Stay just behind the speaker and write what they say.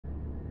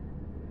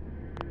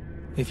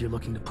if you're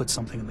looking to put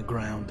something in the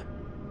ground.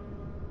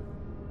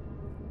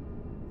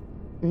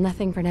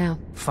 Nothing for now.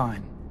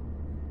 Fine.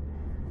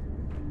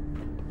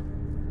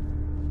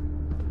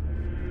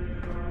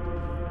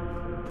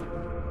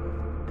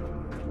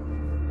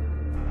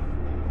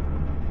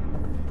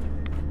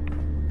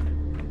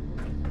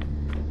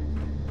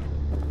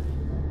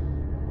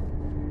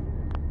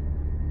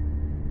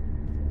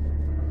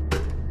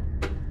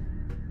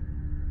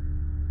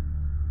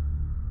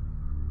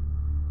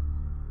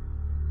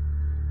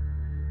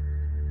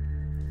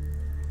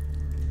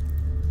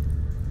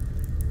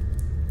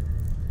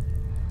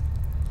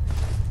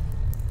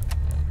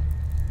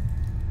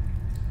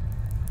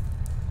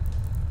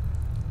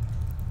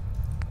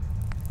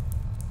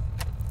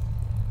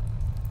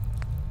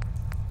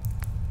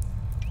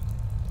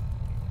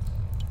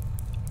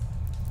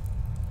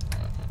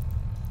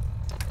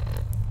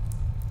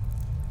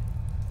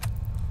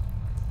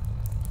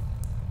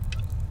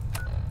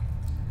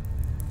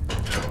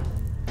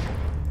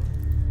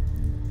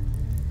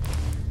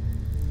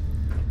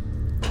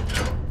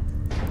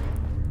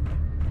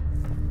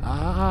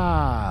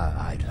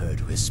 I'd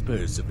heard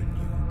whispers of a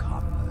new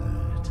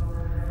convert.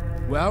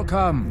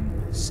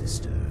 Welcome,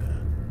 sister.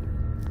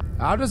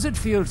 How does it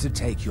feel to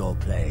take your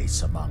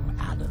place among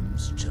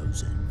Adam's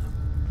chosen?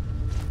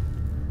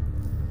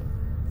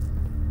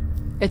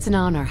 It's an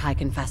honor, High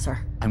Confessor.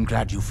 I'm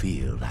glad you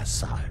feel as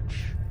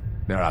such.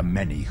 There are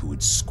many who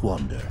would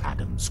squander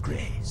Adam's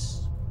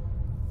grace.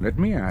 Let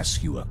me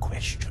ask you a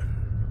question.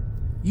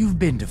 You've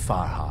been to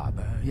Far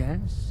Harbor,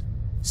 yes?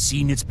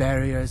 Seen its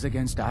barriers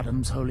against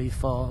Adam's holy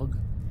fog?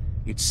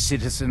 Its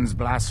citizens'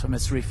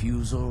 blasphemous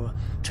refusal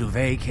to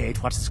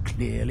vacate what is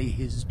clearly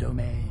his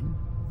domain?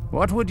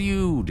 What would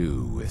you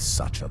do with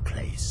such a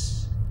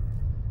place?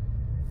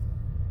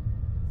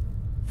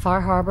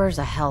 Far Harbor's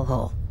a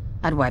hellhole.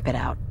 I'd wipe it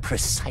out.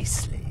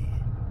 Precisely.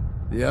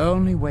 The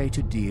only way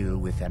to deal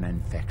with an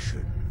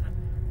infection.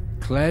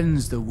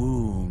 Cleanse the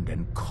wound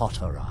and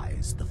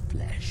cauterize the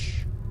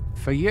flesh.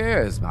 For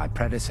years, my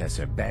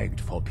predecessor begged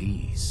for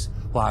peace,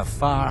 while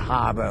Far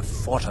Harbor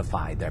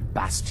fortified their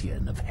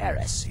bastion of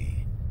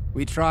heresy.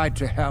 We tried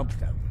to help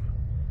them,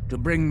 to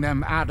bring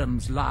them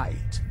Adam's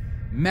light.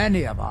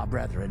 Many of our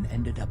brethren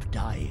ended up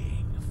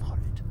dying for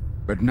it.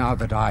 But now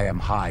that I am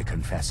High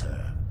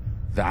Confessor,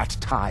 that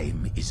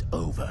time is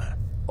over.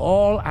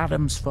 All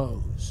Adam's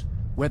foes,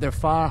 whether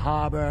Far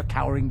Harbor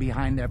cowering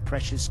behind their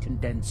precious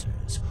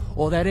condensers,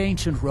 or that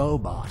ancient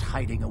robot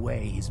hiding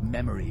away his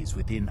memories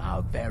within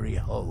our very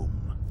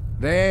home,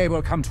 they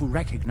will come to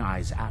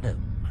recognize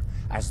Adam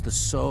as the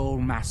sole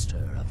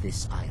master of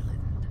this island.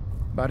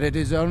 But it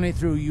is only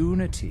through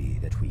unity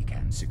that we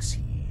can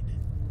succeed.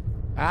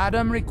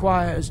 Adam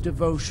requires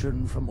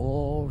devotion from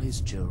all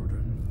his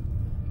children.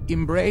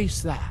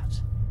 Embrace that,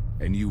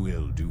 and you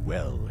will do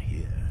well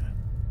here.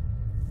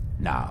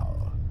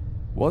 Now,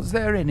 was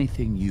there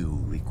anything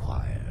you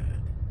required?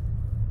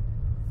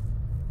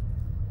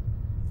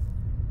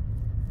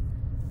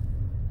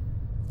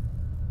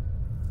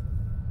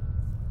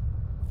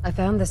 I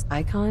found this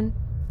icon.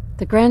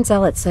 The Grand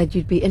Zealot said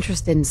you'd be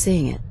interested in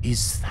seeing it.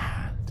 Is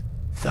that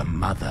the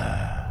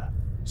Mother?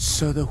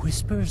 So the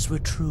whispers were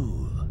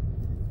true.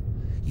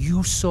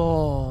 You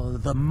saw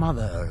the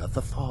Mother of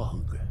the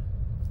Fog.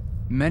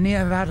 Many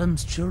of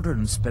Adam's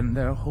children spend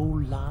their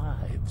whole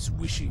lives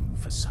wishing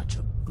for such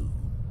a boon.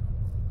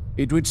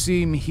 It would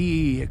seem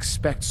he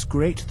expects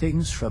great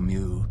things from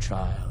you,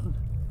 child.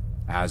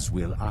 As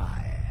will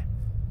I.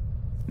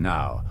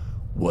 Now,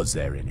 was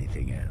there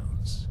anything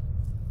else?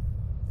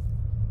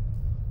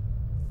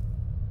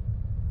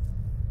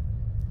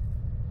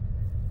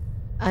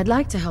 I'd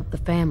like to help the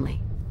family.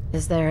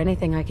 Is there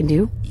anything I can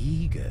do?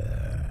 Eager.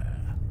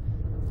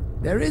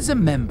 There is a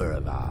member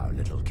of our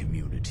little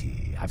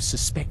community I've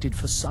suspected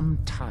for some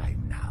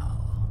time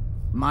now.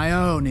 My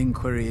own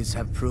inquiries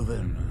have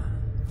proven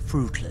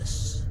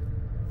fruitless.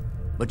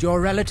 But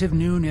your relative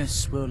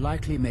newness will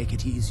likely make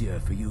it easier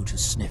for you to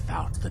sniff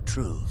out the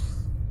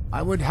truth.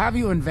 I would have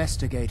you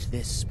investigate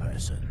this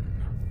person.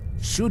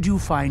 Should you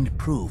find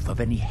proof of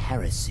any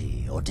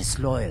heresy or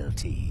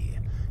disloyalty,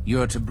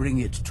 you're to bring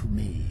it to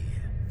me.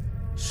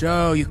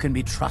 Show you can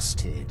be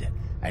trusted,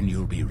 and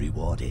you'll be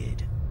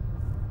rewarded.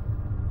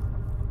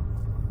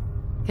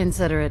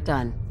 Consider it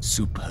done.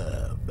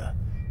 Superb.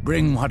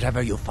 Bring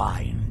whatever you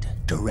find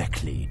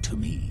directly to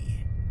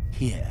me.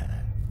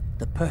 Here,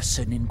 the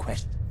person in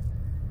question.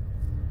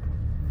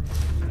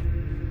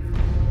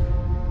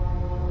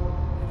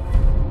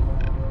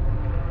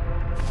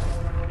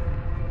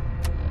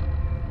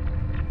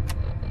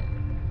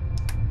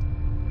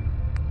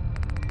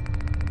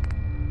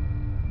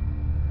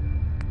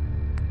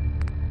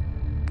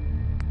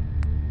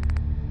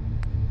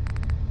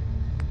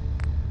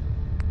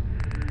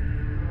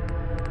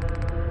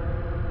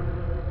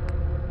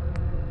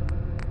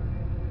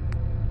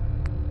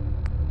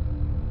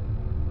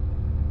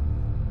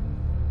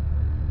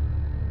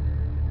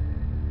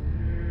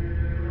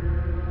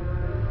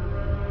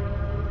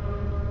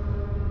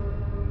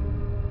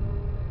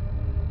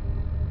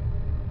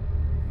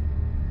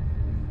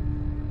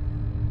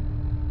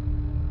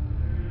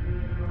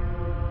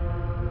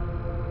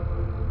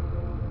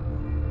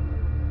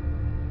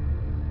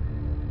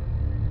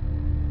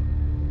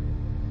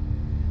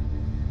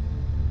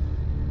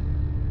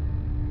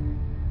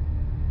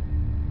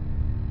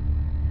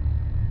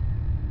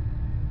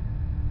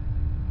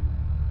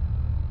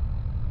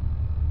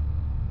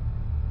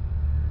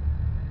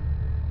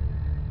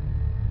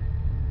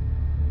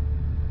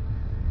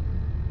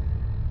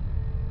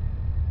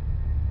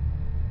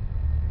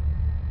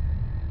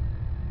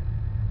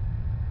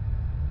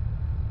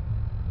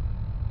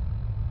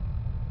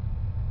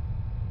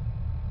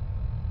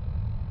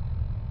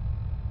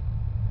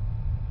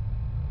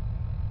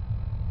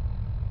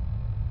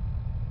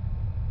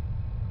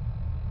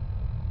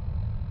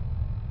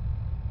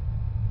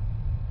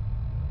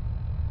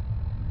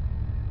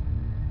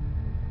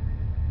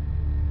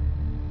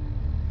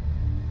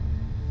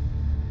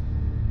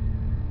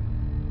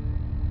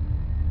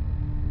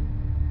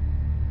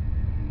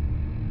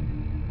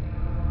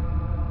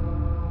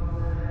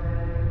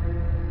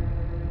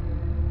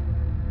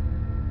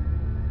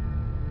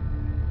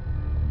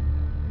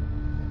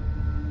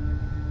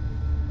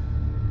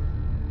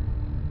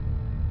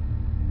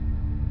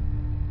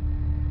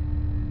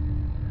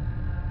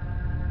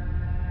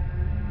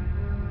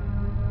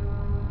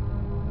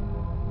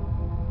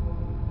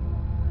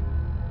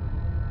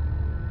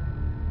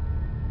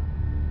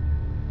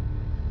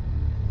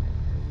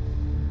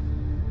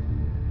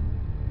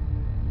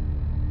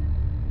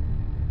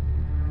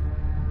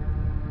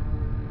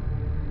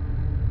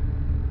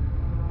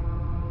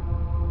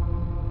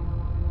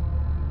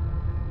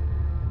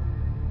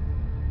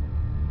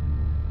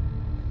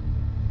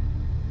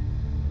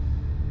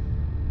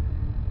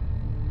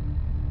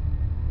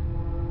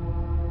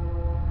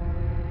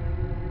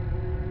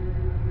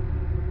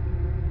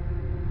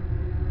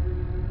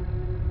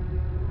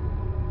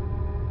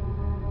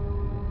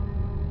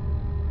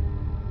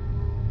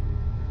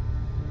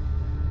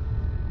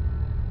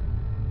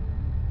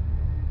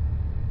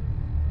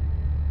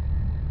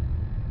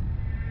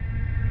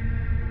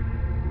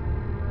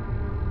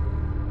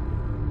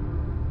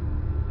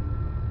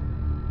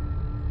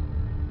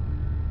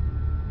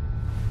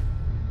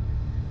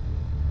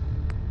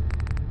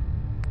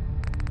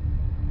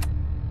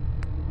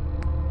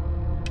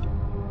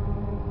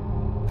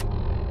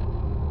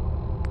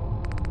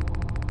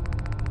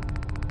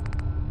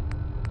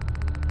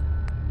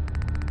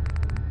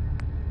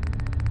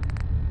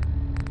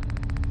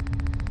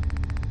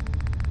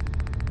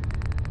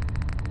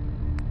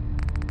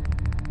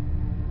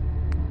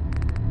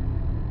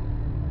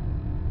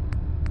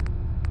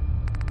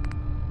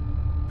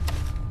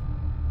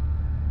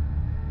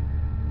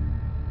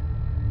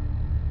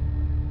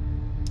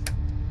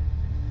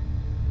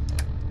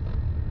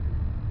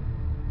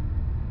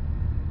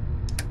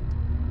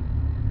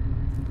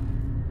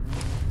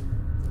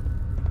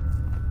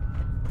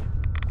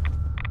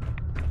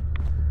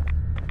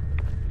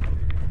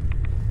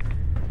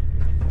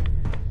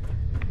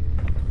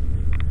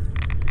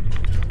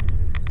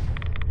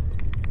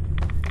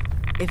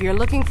 If you're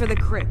looking for the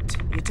crypt,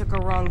 you took a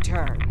wrong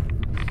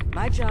turn.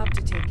 My job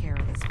to take care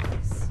of this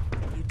place.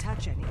 If you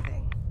touch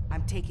anything,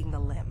 I'm taking the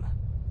limb.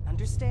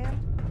 Understand?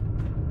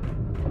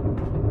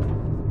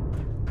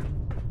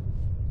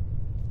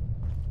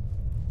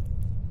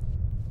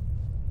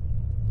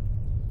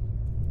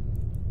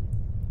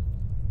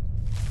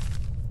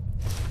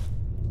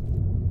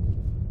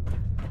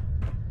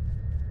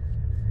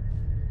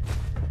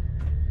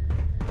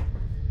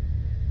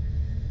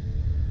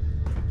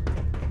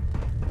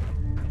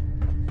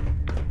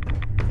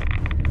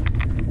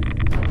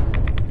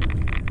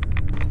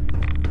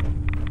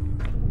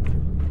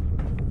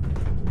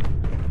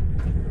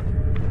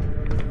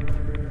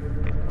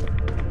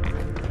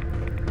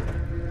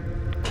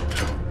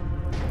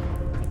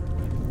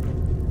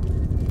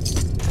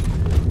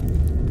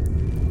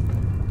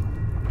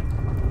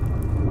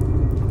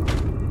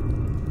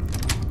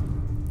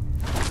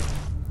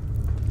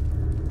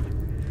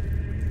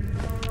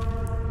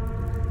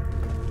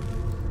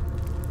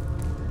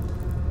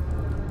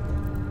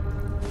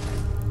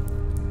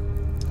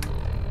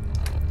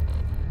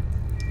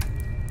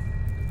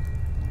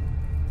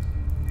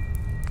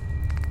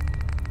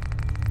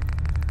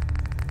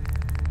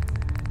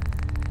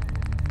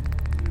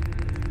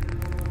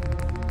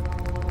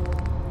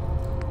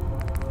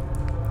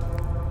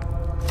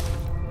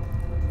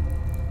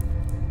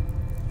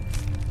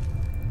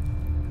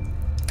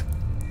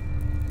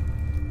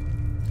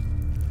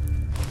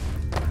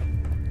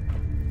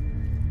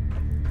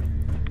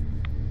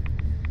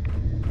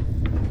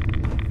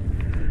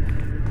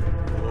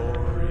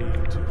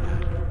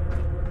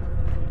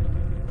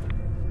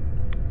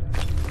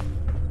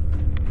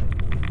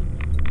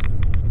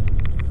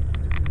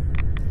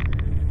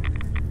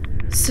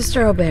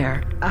 Sister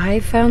Aubert, I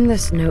found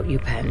this note you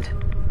penned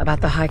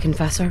about the High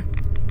Confessor.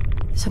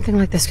 Something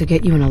like this could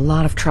get you in a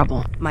lot of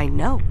trouble. My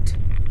note?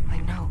 My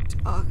note?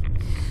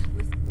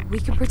 We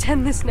can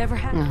pretend this never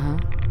happened. Uh-huh.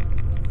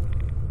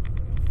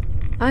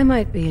 I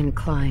might be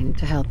inclined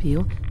to help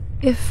you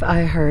if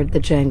I heard the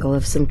jangle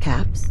of some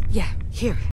caps. Yeah, here.